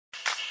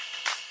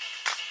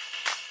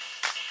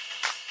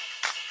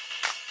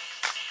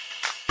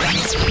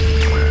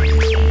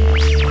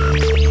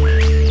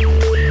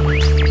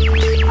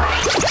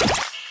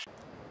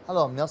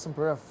Hello, I'm Nelson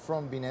Pereira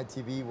from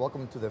bnetTV.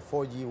 Welcome to the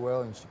 4G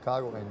World in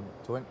Chicago in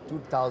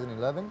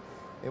 2011.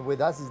 And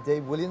with us is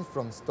Dave Williams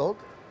from Stoke.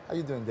 How are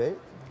you doing, Dave?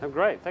 I'm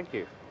great, thank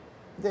you.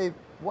 Dave,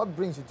 what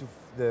brings you to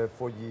the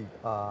 4G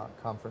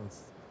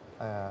conference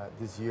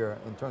this year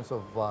in terms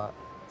of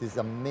this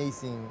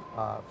amazing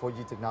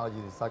 4G technology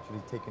that's actually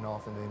taking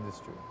off in the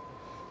industry?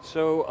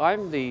 So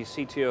I'm the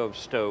CTO of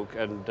Stoke,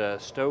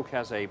 and Stoke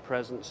has a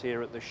presence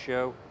here at the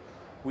show.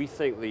 We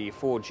think the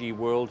 4G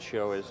World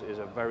Show is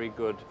a very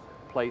good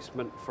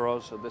placement for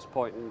us at this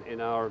point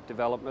in our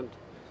development.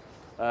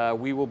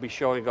 We will be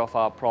showing off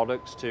our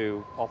products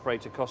to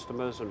operator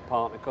customers and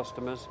partner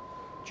customers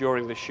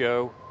during the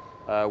show.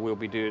 We'll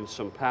be doing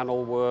some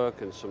panel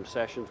work and some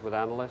sessions with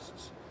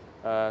analysts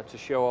to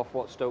show off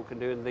what Stoke can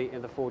do in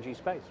the 4G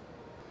space.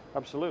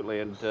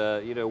 Absolutely, and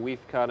you know,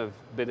 we've kind of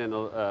been in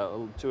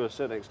to a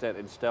certain extent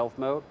in stealth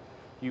mode.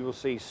 You will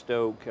see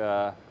Stoke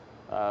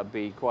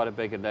be quite a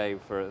bigger name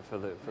for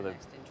the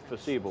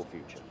foreseeable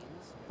future.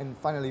 And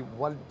finally,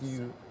 what do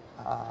you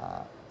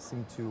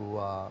seem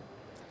to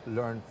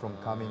learn from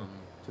coming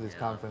to this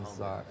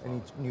conference?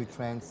 Any new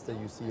trends that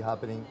you see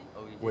happening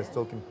where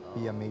Stoke can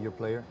be a major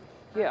player?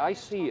 Yeah, I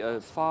see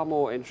far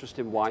more interest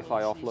in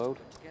Wi-Fi offload.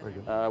 Very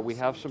good. We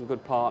have some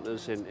good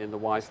partners in the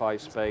Wi-Fi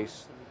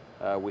space.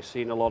 We're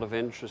seeing a lot of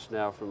interest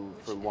now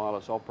from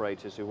wireless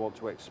operators who want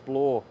to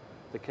explore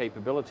the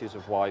capabilities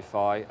of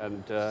Wi-Fi,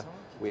 and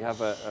we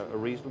have a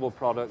reasonable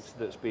product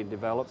that's been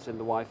developed in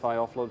the Wi-Fi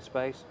offload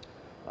space.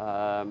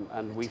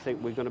 And we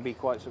think we're going to be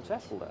quite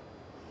successful there.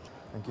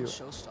 Thank you.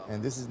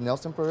 And this is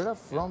Nelson Pereira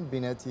from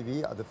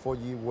bnetTV at the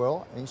 4G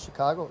World in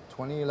Chicago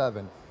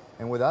 2011.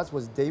 And with us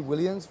was Dave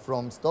Williams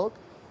from Stoke.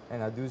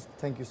 And I do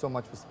thank you so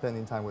much for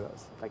spending time with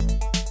us. Thank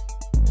you.